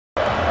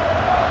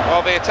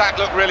Well, the attack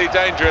looked really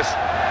dangerous,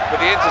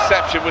 but the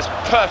interception was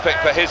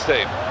perfect for his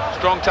team.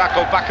 Strong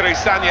tackle, Bakary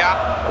Sagna.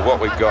 Well, what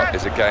we've got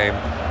is a game,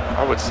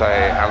 I would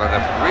say, Alan,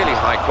 of really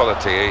high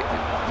quality.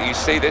 Do you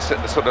see this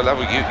at the sort of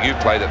level you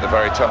played at the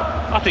very top?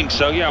 I think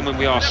so, yeah. I mean,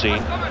 we are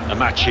seeing a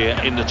match here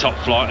in the top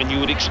flight, and you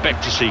would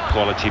expect to see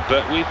quality,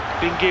 but we've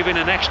been given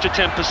an extra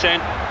 10%,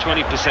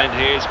 20%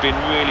 here. It's been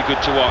really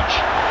good to watch.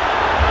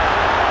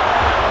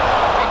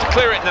 Got to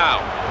clear it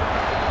now.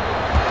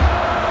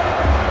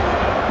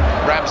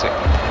 Ramsey.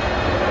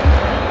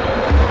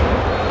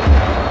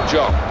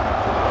 John.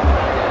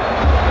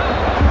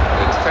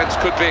 The defence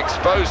could be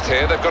exposed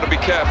here. They've got to be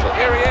careful.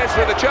 Here he is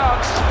with a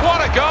chance. What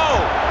a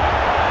goal!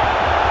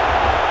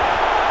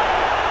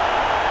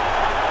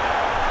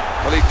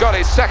 Well, he's got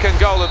his second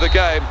goal of the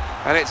game,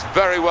 and it's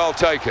very well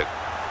taken.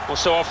 Well,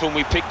 so often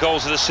we pick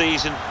goals of the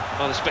season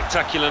by the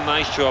spectacular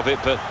nature of it,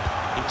 but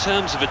in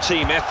terms of a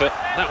team effort,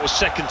 that was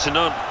second to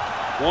none.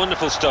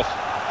 Wonderful stuff.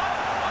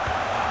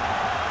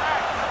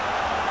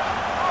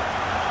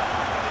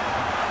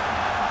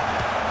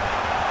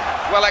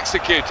 Well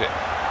executed.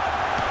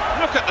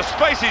 Look at the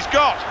space he's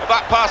got. Well,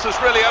 that pass has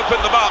really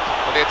opened them up.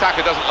 Well, the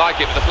attacker doesn't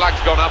like it, but the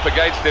flag's gone up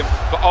against him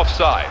for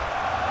offside.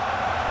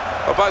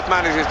 Well, both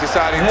managers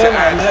deciding to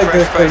add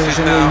fresh faces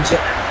now.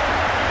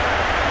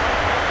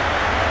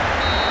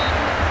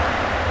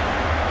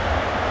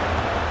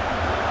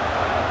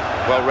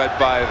 Well read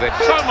by the...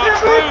 So much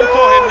room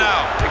for him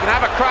now. He can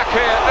have a crack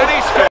here, and he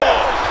scores!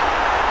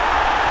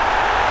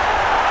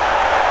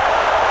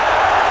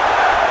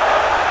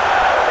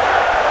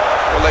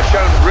 Well, they've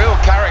shown real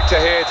character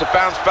here to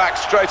bounce back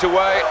straight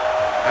away,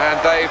 and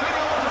they've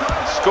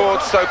scored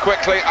so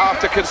quickly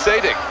after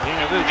conceding.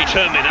 Yeah, real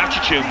determined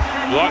attitude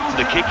right from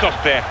the kick-off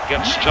there,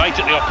 getting straight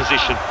at the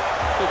opposition.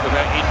 Talk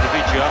about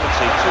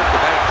individuality, talk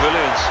about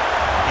brilliance.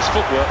 His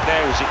footwork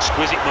there was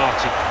exquisite,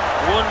 Martin.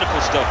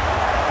 Wonderful stuff.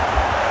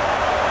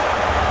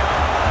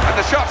 And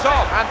the shot's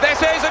on, and this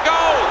is a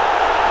goal!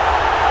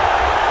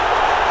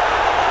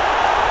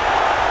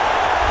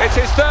 It's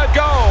his third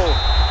goal.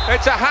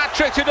 It's a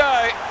hat-trick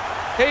today.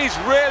 He's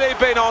really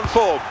been on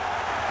form.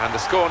 And the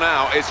score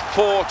now is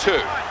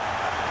 4-2.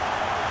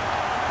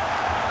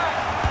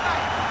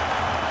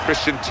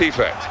 Christian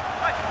Tiefert.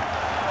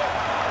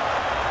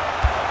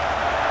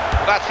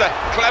 That's a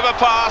clever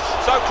pass,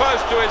 so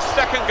close to his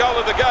second goal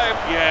of the game.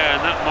 Yeah,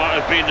 and that might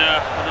have been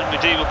an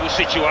unredeemable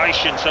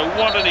situation, so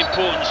what an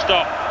important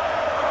stop.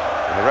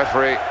 And the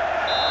referee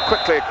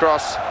quickly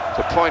across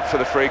to point for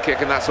the free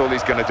kick, and that's all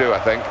he's going to do, I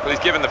think. Well, he's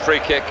given the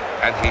free kick,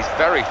 and he's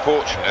very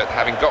fortunate,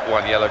 having got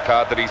one yellow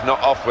card, that he's not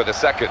off with a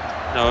second.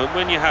 No, and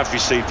when you have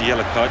received the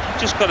yellow card,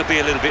 you've just got to be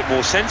a little bit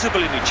more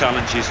sensible in your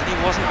challenges, and he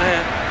wasn't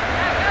there.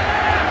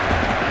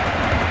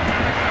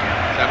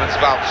 Clemens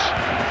Walsh.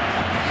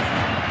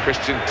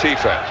 Christian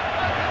Tiefert.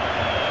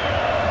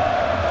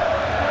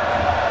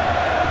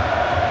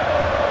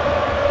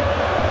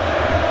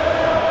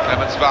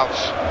 Clemens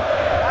Walsh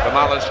from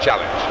Alan's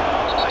challenge.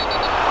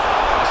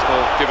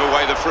 Arsenal give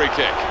away the free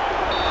kick.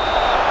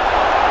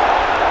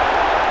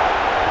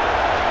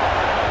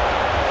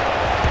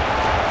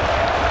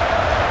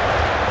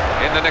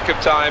 In the nick of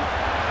time,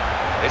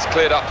 it's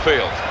cleared up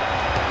field.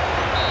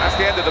 That's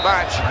the end of the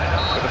match,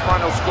 with the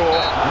final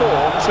score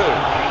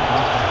 4-2.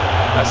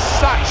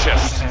 Such a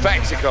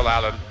spectacle,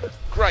 Alan.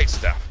 Great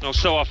stuff. Well,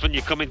 so often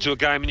you come into a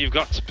game and you've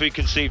got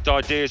preconceived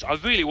ideas. I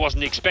really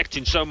wasn't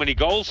expecting so many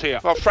goals here.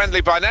 Well,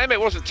 friendly by name, it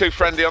wasn't too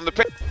friendly on the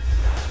pitch.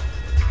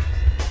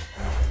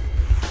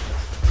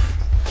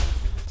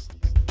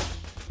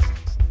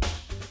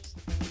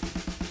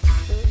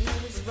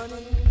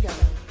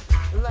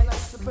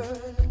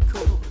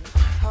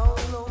 How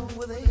long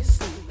will they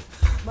sleep?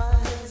 My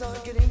hands are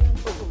getting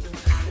older.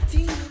 The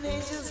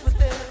teenagers with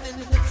their thin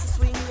hips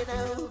swinging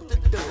out the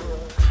door.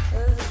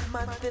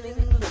 My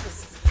thinning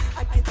lips